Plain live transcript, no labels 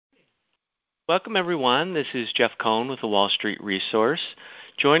Welcome, everyone. This is Jeff Cohn with the Wall Street Resource.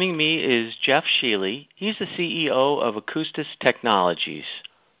 Joining me is Jeff Shealy. He's the CEO of Akoustis Technologies.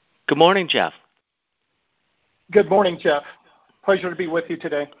 Good morning, Jeff. Good morning, Jeff. Pleasure to be with you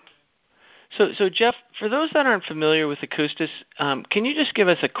today. So Jeff, for those that aren't familiar with Akoustis, can you just give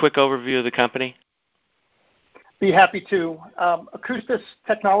us a quick overview of the company? Be happy to. Akoustis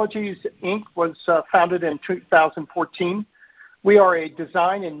Technologies, Inc. was founded in 2014. We are a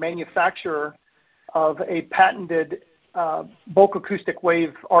design and manufacturer of a patented bulk acoustic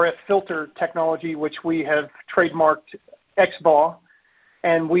wave RF filter technology, which we have trademarked XBAW,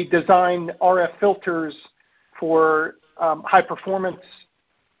 and we design RF filters for high performance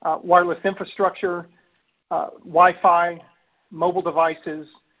wireless infrastructure, Wi-Fi, mobile devices,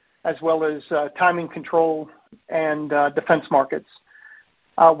 as well as timing control and defense markets.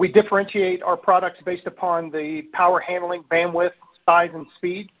 We differentiate our products based upon the power handling, bandwidth, size, and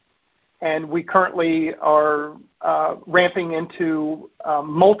speed, and we currently are ramping into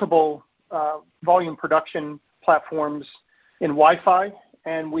multiple volume production platforms in Wi-Fi,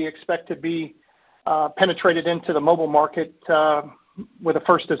 and we expect to be penetrated into the mobile market with a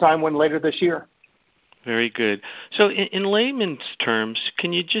first design win later this year. Very good. So in layman's terms,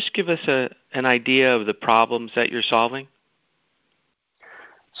 can you just give us an idea of the problems that you're solving?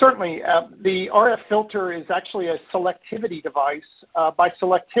 Certainly. The RF filter is actually a selectivity device. By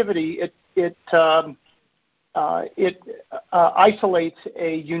selectivity, it isolates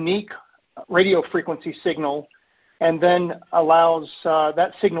a unique radio frequency signal and then allows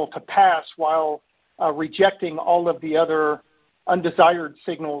that signal to pass while rejecting all of the other undesired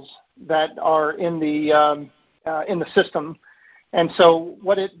signals that are in the system. And so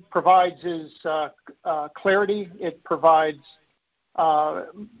what it provides is clarity. It provides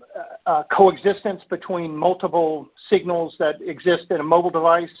coexistence between multiple signals that exist in a mobile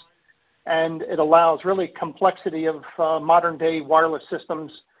device, and it allows really complexity of modern-day wireless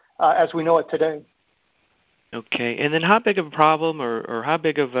systems as we know it today. Okay, and then how big of a problem or how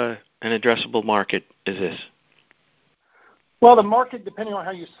big of an addressable market is this? Well, the market, depending on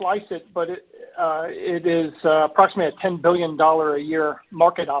how you slice it, but it is approximately a $10 billion a year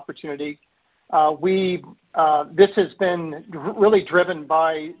market opportunity. This has been really driven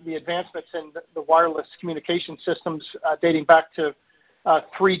by the advancements in the wireless communication systems dating back to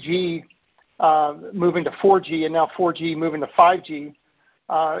 3G moving to 4G, and now 4G moving to 5G.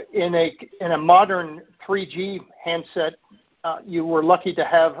 In a modern 3G handset, you were lucky to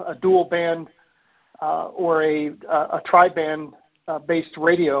have a dual band or a tri-band based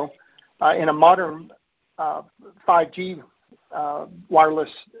radio. In a modern 5G wireless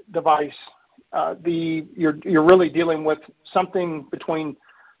device, you're really dealing with something between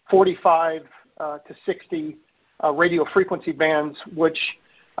 45 to 60 radio frequency bands, which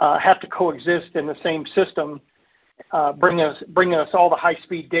have to coexist in the same system, bringing us all the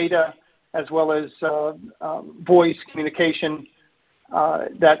high-speed data as well as voice communication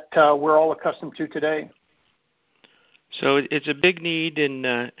that we're all accustomed to today. So it's a big need and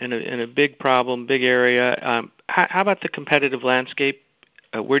a big problem, big area. How about the competitive landscape?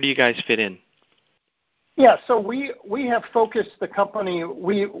 Where do you guys fit in? Yeah, so we have focused the company.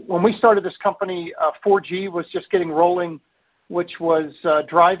 When we started this company, 4G was just getting rolling, which was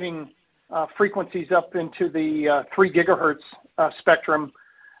driving frequencies up into the 3 gigahertz spectrum.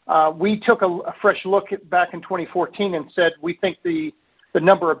 We took a fresh look back in 2014 and said we think the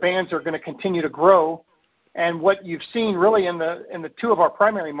number of bands are going to continue to grow. And what you've seen really in the two of our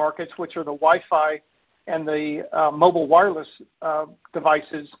primary markets, which are the Wi-Fi and the mobile wireless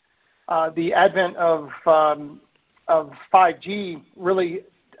devices, the advent of 5G really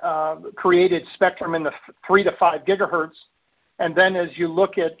created spectrum in the 3 to 5 gigahertz. And then as you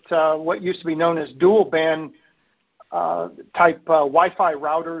look at what used to be known as dual band type Wi-Fi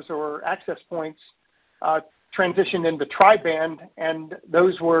routers or access points, transitioned into tri-band, and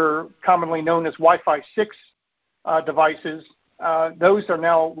those were commonly known as Wi-Fi 6 devices. Those are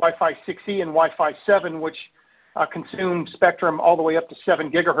now Wi-Fi 6E and Wi-Fi 7, which consume spectrum all the way up to 7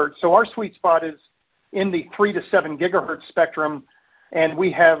 gigahertz. So our sweet spot is in the 3 to 7 gigahertz spectrum, and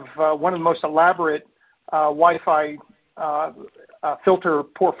we have one of the most elaborate Wi-Fi filter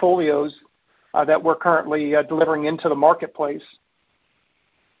portfolios that we're currently delivering into the marketplace.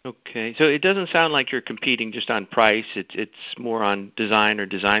 Okay, so it doesn't sound like you're competing just on price. It's more on design or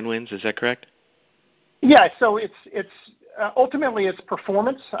design wins. Is that correct? Yeah, so it's ultimately it's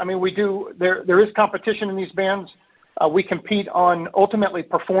performance. I mean, there is competition in these bands. We compete on ultimately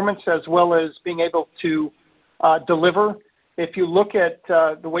performance as well as being able to deliver. If you look at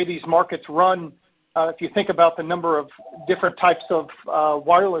the way these markets run, if you think about the number of different types of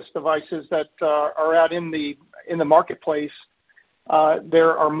wireless devices that are out in the marketplace,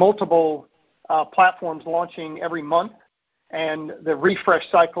 there are multiple platforms launching every month, and the refresh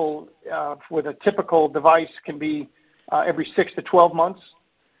cycle with a typical device can be every 6 to 12 months.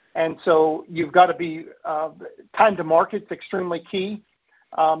 And so you've got to be time to market is extremely key.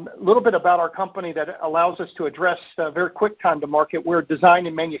 A little bit about our company that allows us to address very quick time to market. We're a design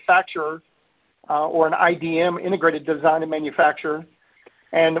and manufacturer, or an IDM, integrated design and manufacturer.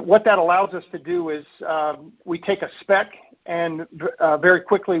 And what that allows us to do is we take a spec and very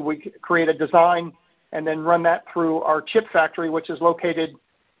quickly we create a design and then run that through our chip factory, which is located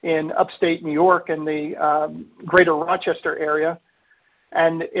in upstate New York in the greater Rochester area.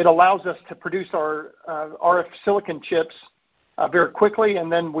 And it allows us to produce our RF silicon chips very quickly,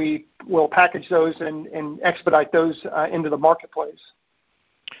 and then we will package those and expedite those into the marketplace.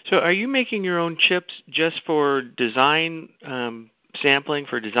 So are you making your own chips just for design sampling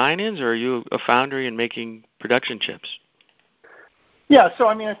for design-ins, or are you a foundry and making production chips? Yeah, so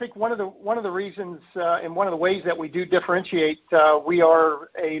I mean, I think one of the reasons and one of the ways that we do differentiate, we are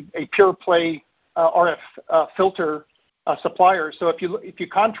a pure play RF filter supplier. So if you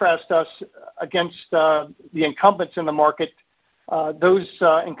contrast us against the incumbents in the market, those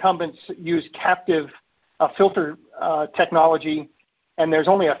incumbents use captive filter technology, and there's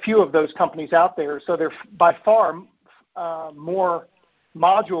only a few of those companies out there. So they're by far more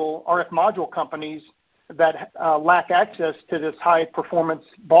RF module companies that lack access to this high performance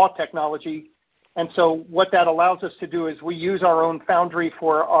BAW technology. And so what that allows us to do is we use our own foundry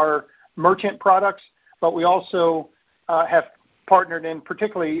for our merchant products, but we also have partnered in,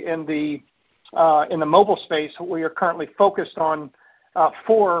 particularly in the mobile space. We are currently focused on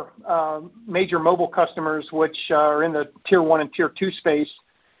 4 major mobile customers, which are in the tier 1 and tier 2 space,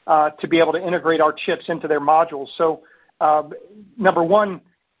 to be able to integrate our chips into their modules. So number one,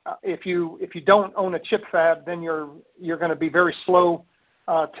 if you don't own a chip fab, then you're going to be very slow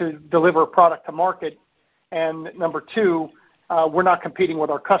to deliver a product to market. And number two, we're not competing with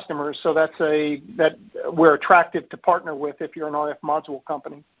our customers, so that we're attractive to partner with if you're an RF module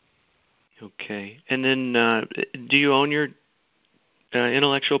company. Okay. And then do you own your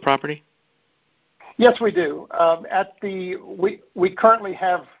intellectual property? Yes, we do. We currently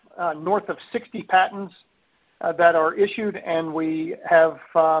have north of 60 patents that are issued, and we have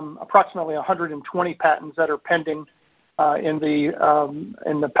approximately 120 patents that are pending in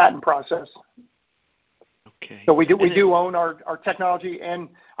the patent process. Okay. So we do own our technology, and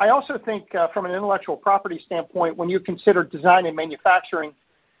I also think from an intellectual property standpoint, when you consider design and manufacturing,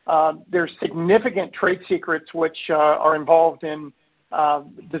 there's significant trade secrets which are involved in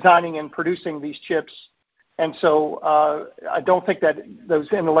designing and producing these chips. And so I don't think that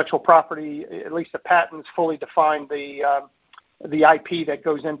those intellectual property, at least the patents, fully define the IP that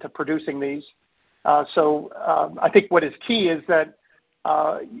goes into producing these. So I think what is key is that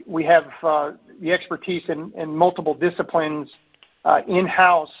we have the expertise in multiple disciplines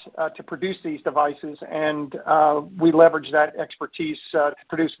in-house to produce these devices, and we leverage that expertise to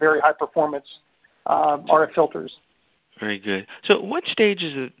produce very high-performance RF filters. Very good. So what stage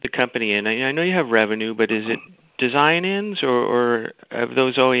is the company in? I know you have revenue, but is it design-ins, or have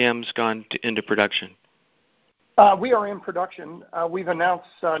those OEMs gone into production? We are in production. We've announced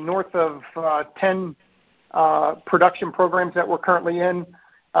north of 10 production programs that we're currently in.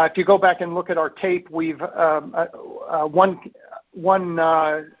 If you go back and look at our tape, we've one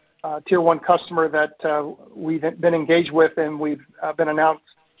tier 1 customer that we've been engaged with, and we've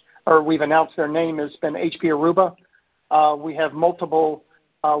announced their name, has been HP Aruba. We have multiple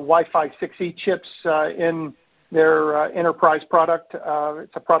Wi-Fi 6E chips in their enterprise product.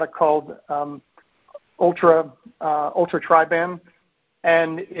 It's a product called Ultra Tri-Band,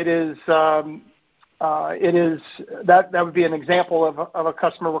 and it is that would be an example of a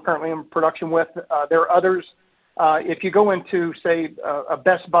customer we're currently in production with. There are others. If you go into, say, a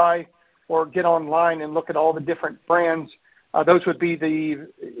Best Buy or get online and look at all the different brands, those would be the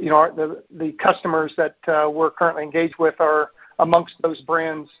customers that we're currently engaged with are amongst those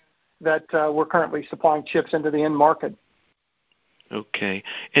brands that we're currently supplying chips into the end market. Okay.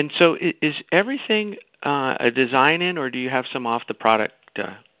 And so is everything a design-in, or do you have some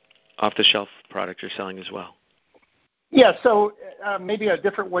off-the-shelf product you're selling as well? Yeah, so maybe a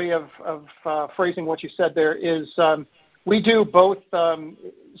different way of phrasing what you said there is we do both.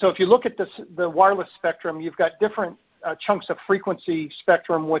 So if you look at the wireless spectrum, you've got different chunks of frequency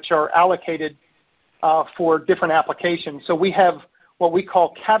spectrum which are allocated for different applications. So we have what we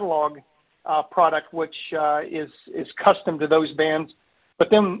call catalog product, which is custom to those bands. But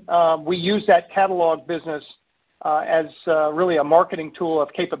then we use that catalog business as really a marketing tool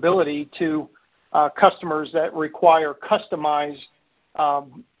of capability to customers that require customized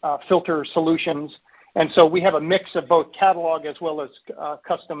filter solutions. And so we have a mix of both catalog as well as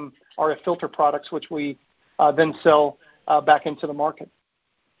custom RF filter products, which we then sell back into the market.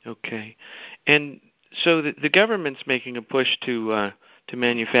 Okay. And so the government's making a push to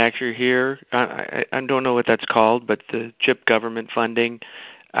manufacture here. I don't know what that's called, but the CHIP government funding.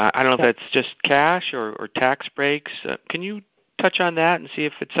 I don't know if that's just cash or tax breaks. Can you touch on that and see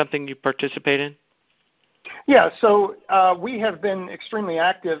if it's something you participate in? Yeah, so we have been extremely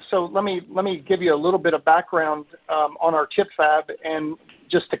active. So let me give you a little bit of background on our chip fab, and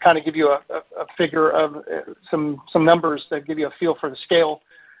just to kind of give you a figure of some numbers that give you a feel for the scale.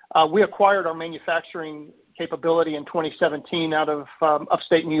 We acquired our manufacturing capability in 2017 out of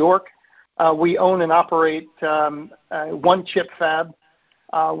upstate New York. We own and operate one chip fab,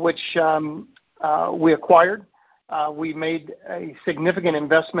 which we acquired. We made a significant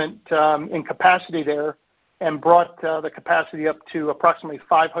investment in capacity there and brought the capacity up to approximately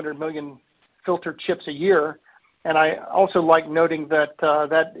 500 million filter chips a year. And I also like noting that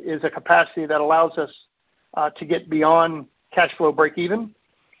that is a capacity that allows us to get beyond cash flow break even.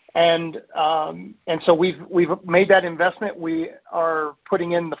 And so we've made that investment. We are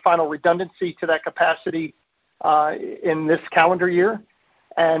putting in the final redundancy to that capacity in this calendar year,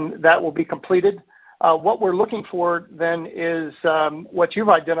 and that will be completed. What we're looking for then is what you've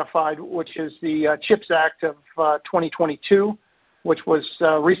identified, which is the CHIPS Act of 2022, which was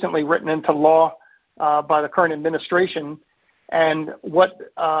recently written into law by the current administration. And what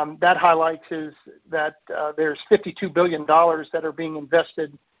that highlights is that there's $52 billion that are being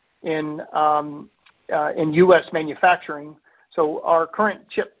invested in U.S. manufacturing. So our current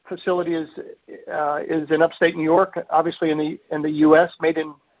chip facility is in upstate New York, obviously in the U.S., made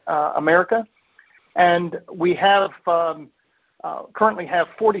in America. And we have currently have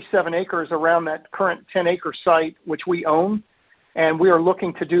 47 acres around that current 10-acre site, which we own. And we are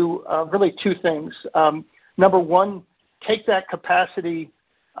looking to do really two things. Number one, take that capacity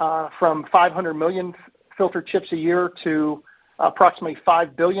from 500 million filter chips a year to approximately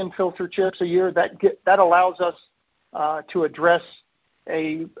 5 billion filter chips a year. That allows us to address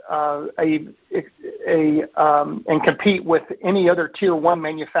and compete with any other tier one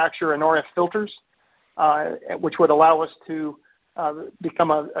manufacturer in RF filters, which would allow us to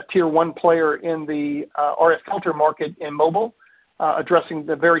become a tier one player in the RF filter market in mobile, addressing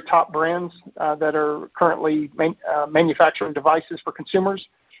the very top brands that are currently manufacturing devices for consumers.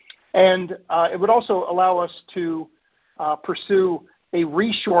 And it would also allow us to pursue a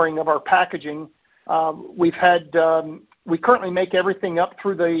reshoring of our packaging. We currently make everything up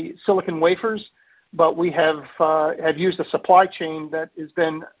through the silicon wafers, but we have used a supply chain that has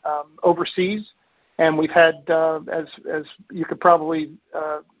been overseas, and we've had, as you could probably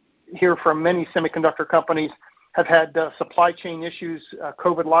hear from many semiconductor companies, have had supply chain issues,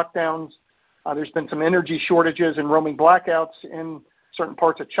 COVID lockdowns. There's been some energy shortages and roaming blackouts in certain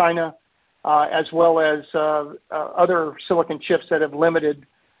parts of China, as well as other silicon chips that have limited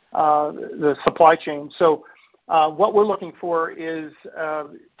the supply chain. So what we're looking for is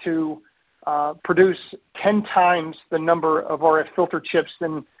to produce 10 times the number of RF filter chips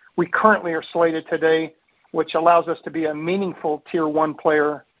than we currently are slated today, which allows us to be a meaningful tier one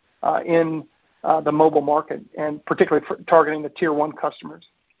player in the mobile market, and particularly for targeting the tier one customers.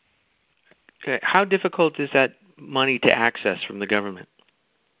 Okay. How difficult is that money to access from the government?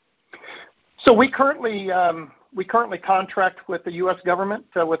 So we currently contract with the U.S. government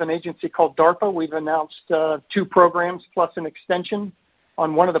with an agency called DARPA. We've announced 2 programs plus an extension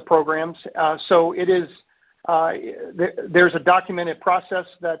on one of the programs. So it is there's a documented process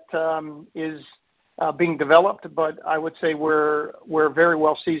that is being developed, but I would say we're very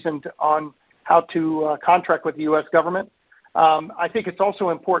well seasoned on how to contract with the U.S. government. I think it's also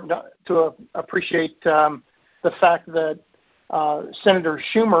important to appreciate the fact that Senator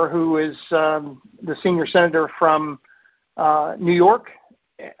Schumer, who is the senior senator from New York,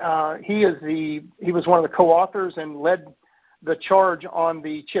 he was one of the co-authors and led the charge on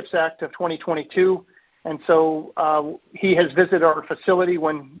the CHIPS Act of 2022. And so he has visited our facility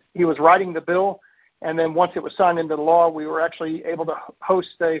when he was writing the bill. And then once it was signed into law, we were actually able to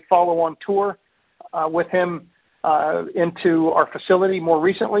host a follow-on tour with him into our facility more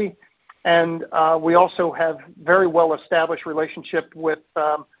recently. And we also have very well-established relationship with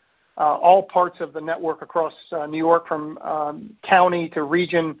all parts of the network across New York, from county to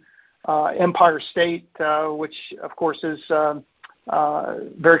region, Empire State, which, of course, is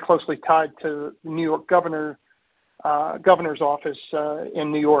very closely tied to the New York governor, governor's office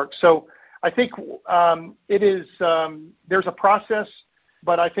in New York. So I think it is. There's a process,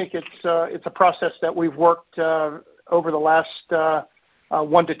 but I think it's a process that we've worked over the last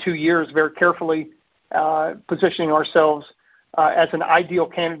 1 to 2 years very carefully, positioning ourselves as an ideal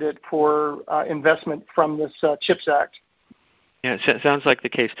candidate for investment from this CHIPS Act. Yeah, it sounds like the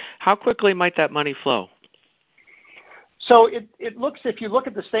case. How quickly might that money flow? So it looks, if you look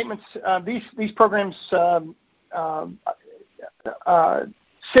at the statements, these programs,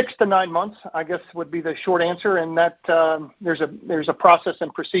 6 to 9 months, I guess, would be the short answer, and that there's a process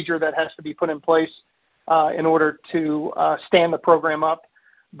and procedure that has to be put in place in order to stand the program up.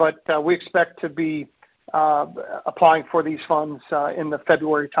 But we expect to be applying for these funds in the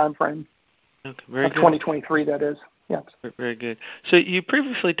February timeframe of 2023, that is. Yes. Very good. So you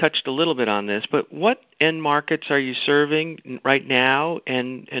previously touched a little bit on this, but what end markets are you serving right now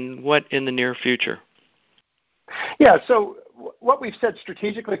and what in the near future? Yeah, so what we've said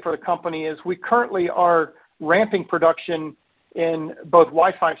strategically for the company is we currently are ramping production in both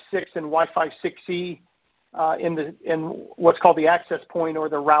Wi-Fi 6 and Wi-Fi 6E in what's called the access point or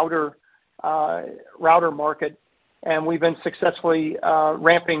the router market, and we've been successfully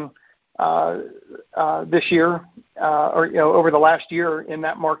ramping this year or over the last year in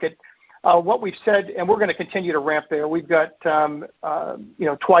that market. What we've said, and we're going to continue to ramp there. We've got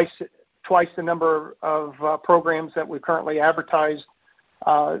twice the number of programs that we currently advertise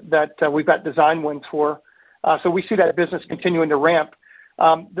that we've got design wins for. So we see that business continuing to ramp.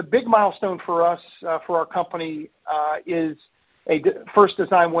 The big milestone for us, for our company, is a first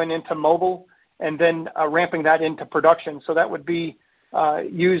design win into mobile and then ramping that into production. So that would be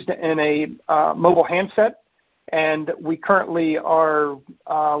used in a mobile handset. And we currently are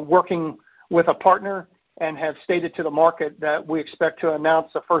working with a partner and have stated to the market that we expect to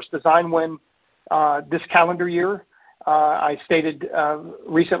announce the first design win this calendar year. I stated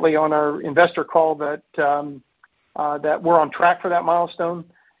recently on our investor call that we're on track for that milestone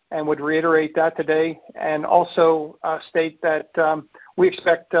and would reiterate that today, and also state that we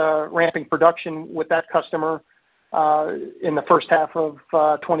expect ramping production with that customer in the first half of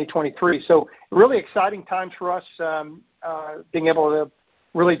 2023. So really exciting times for us, being able to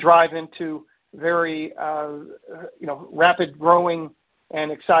really drive into very rapid growing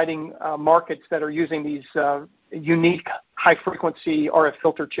and exciting markets that are using these unique high frequency RF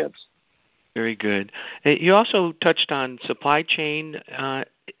filter chips. Very good. You also touched on supply chain.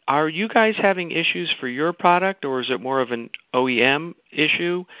 Are you guys having issues for your product, or is it more of an OEM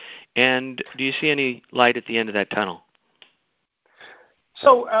issue? And do you see any light at the end of that tunnel?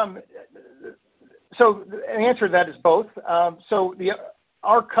 So the answer to that is both.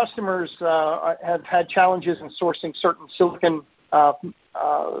 Our customers have had challenges in sourcing certain silicon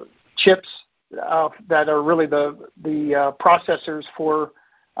chips that are really the processors for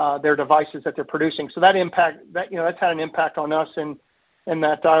their devices that they're producing. So that's had an impact on us, and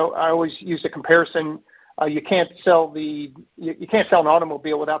that I always use the comparison. You can't sell an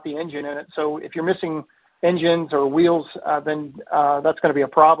automobile without the engine in it. So if you're missing engines or wheels, then that's going to be a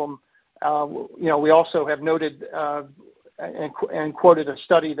problem. We also have noted and quoted a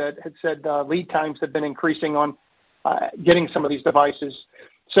study that had said lead times have been increasing on getting some of these devices.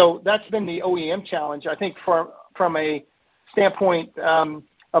 So that's been the OEM challenge. I think from a standpoint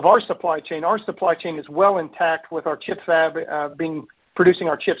of our supply chain is well intact with our chip fab producing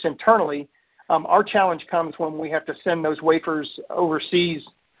our chips internally. Our challenge comes when we have to send those wafers overseas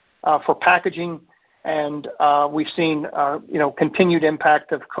for packaging, and we've seen continued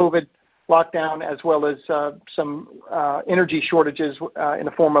impact of COVID lockdown, as well as some energy shortages in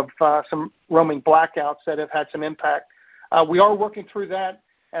the form of some roaming blackouts that have had some impact. We are working through that,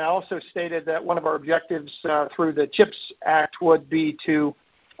 and I also stated that one of our objectives through the CHIPS Act would be to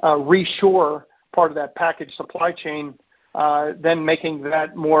reshore part of that package supply chain, then making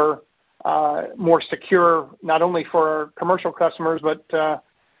that more secure, not only for our commercial customers, but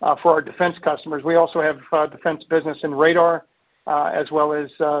for our defense customers. We also have defense business in radar, as well as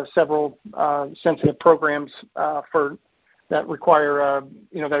several sensitive programs that require,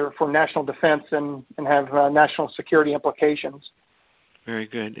 that are for national defense and have national security implications. Very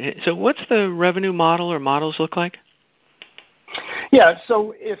good. So what's the revenue model or models look like? Yeah,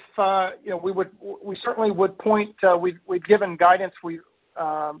 so if we certainly would point. We've given guidance. We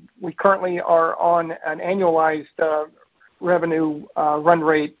currently are on an annualized revenue run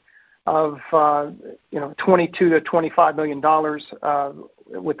rate of $22 to $25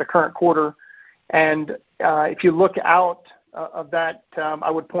 million with the current quarter. And if you look out of that, I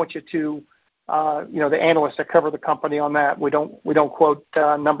would point you to the analysts that cover the company on that. We don't quote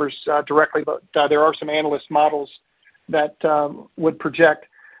numbers directly, but there are some analyst models that would project.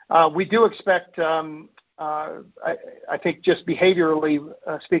 We do expect, I think, just behaviorally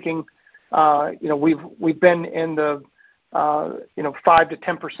speaking, we've been in the 5 to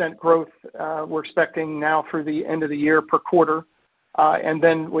 10% growth we're expecting now through the end of the year per quarter. And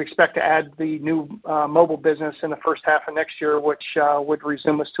then we expect to add the new mobile business in the first half of next year, which would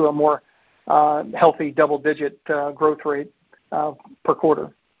resume us to a more healthy double-digit growth rate per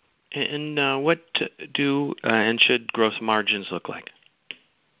quarter. And what do and should gross margins look like?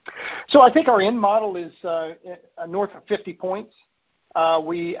 So I think our end model is north of 50 points.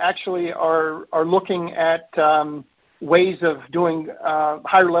 We actually are looking at ways of doing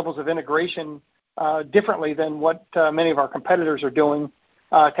higher levels of integration differently than what many of our competitors are doing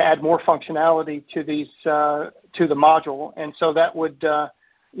to add more functionality to the module. And so that would,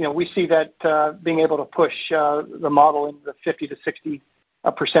 we see that being able to push the model into the 50 to 60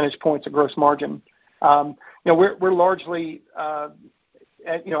 percentage points of gross margin. We're largely,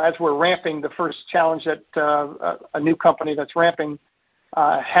 as we're ramping, the first challenge that a new company that's ramping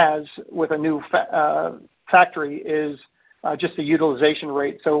has with a new factory is just the utilization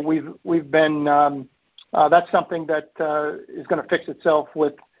rate. So we've been that's something that is going to fix itself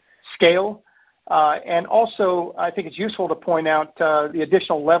with scale. And also, I think it's useful to point out the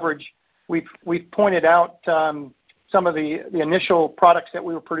additional leverage. We've pointed out some of the initial products that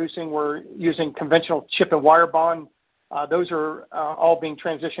we were producing were using conventional chip and wire bond. Those are all being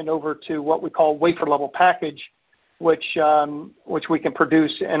transitioned over to what we call wafer level package, which we can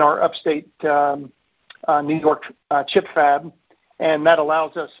produce in our upstate New York chip fab, and that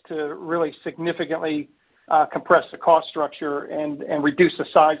allows us to really significantly compress the cost structure and reduce the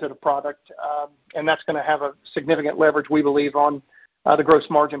size of the product, and that's going to have a significant leverage, we believe, on the gross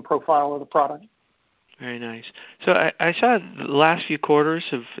margin profile of the product. Very nice. So I saw the last few quarters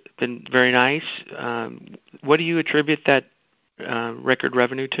have been very nice. What do you attribute that record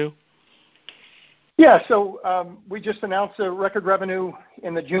revenue to? Yeah, so we just announced a record revenue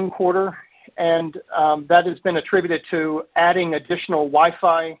in the June quarter, and that has been attributed to adding additional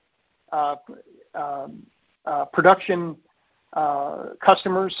Wi-Fi production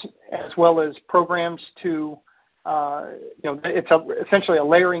customers as well as programs to, it's essentially a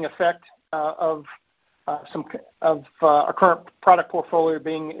layering effect of our current product portfolio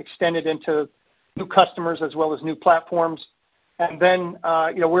being extended into new customers as well as new platforms. And then,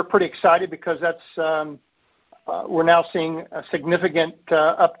 we're pretty excited because that's we're now seeing a significant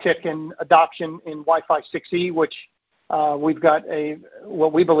uptick in adoption in Wi-Fi 6E, which we've got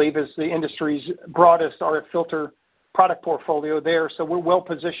what we believe is the industry's broadest RF filter product portfolio there. So we're well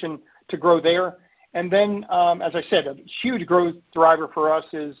positioned to grow there. And then, as I said, a huge growth driver for us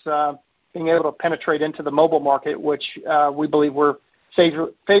is being able to penetrate into the mobile market, which we believe we're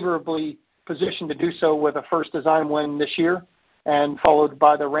favorably positioned to do so with a first design win this year, and followed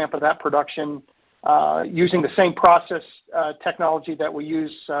by the ramp of that production using the same process technology that we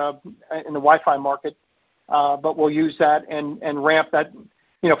use in the Wi-Fi market, but we'll use that and ramp that.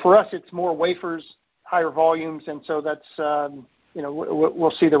 For us, it's more wafers, higher volumes, and so that's,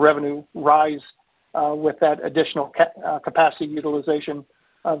 we'll see the revenue rise with that additional capacity utilization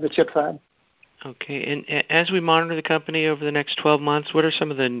of the chip fab. Okay, and as we monitor the company over the next 12 months, what are some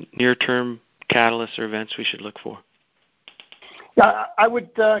of the near-term catalysts or events we should look for? Yeah, I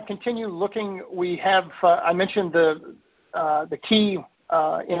would continue looking. We have, I mentioned the key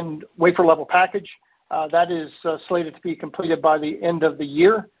in wafer level package. That is slated to be completed by the end of the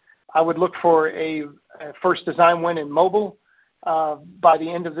year. I would look for a first design win in mobile by the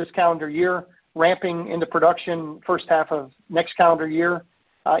end of this calendar year, ramping into production first half of next calendar year.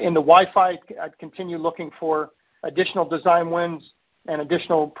 In the Wi-Fi, I'd continue looking for additional design wins and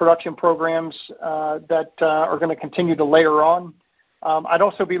additional production programs that are going to continue to layer on. I'd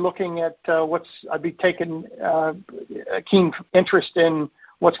also be looking at I'd be taking a keen interest in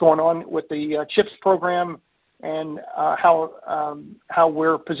what's going on with the CHIPS program and how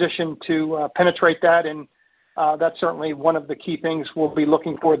we're positioned to penetrate that. And that's certainly one of the key things we'll be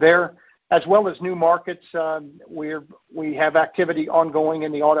looking for there, as well as new markets. We have activity ongoing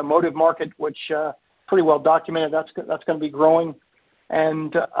in the automotive market, which pretty well documented. That's going to be growing,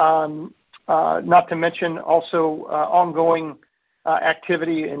 and not to mention also ongoing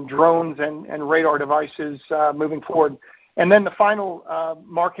activity in drones and radar devices moving forward. And then the final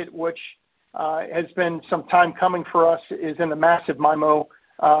market, which has been some time coming for us, is in the massive MIMO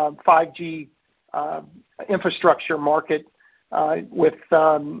 5G infrastructure market with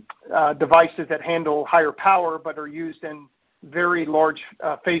devices that handle higher power but are used in very large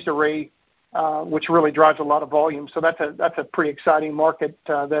phased array, which really drives a lot of volume. So that's a pretty exciting market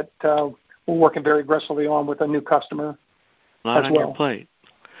that we're working very aggressively on with a new customer A lot as on well. your plate.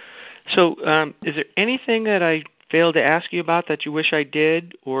 So is there anything that I failed to ask you about that you wish I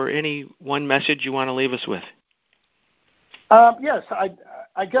did, or any one message you want to leave us with? Yes,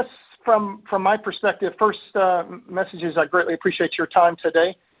 I guess from my perspective, first message is I greatly appreciate your time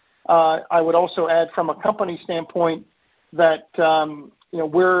today. I would also add from a company standpoint that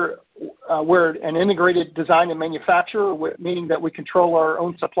we're an integrated design and manufacturer, meaning that we control our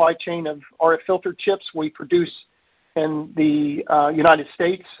own supply chain of RF filter chips. We produce in the United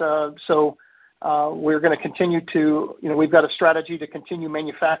States, so we're going to continue to, we've got a strategy to continue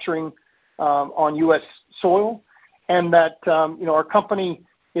manufacturing on U.S. soil, and that our company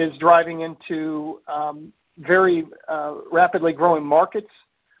is driving into very rapidly growing markets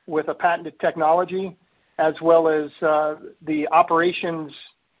with a patented technology, as well as the operations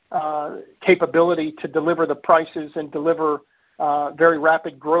capability to deliver the prices and deliver very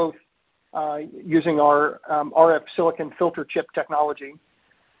rapid growth using our RF silicon filter chip technology.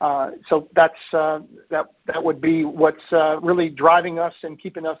 So that would be what's really driving us and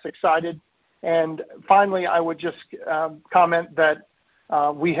keeping us excited. And finally, I would just comment that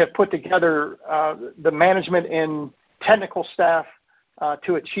we have put together the management and technical staff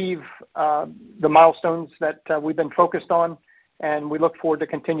to achieve the milestones that we've been focused on, and we look forward to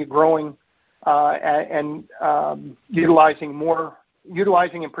continue growing and utilizing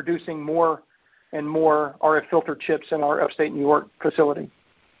and producing more and more RF filter chips in our upstate New York facility.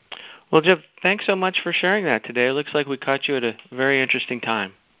 Well, Jeff, thanks so much for sharing that today. It looks like we caught you at a very interesting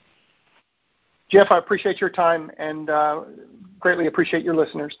time. Jeff, I appreciate your time and greatly appreciate your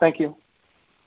listeners. Thank you.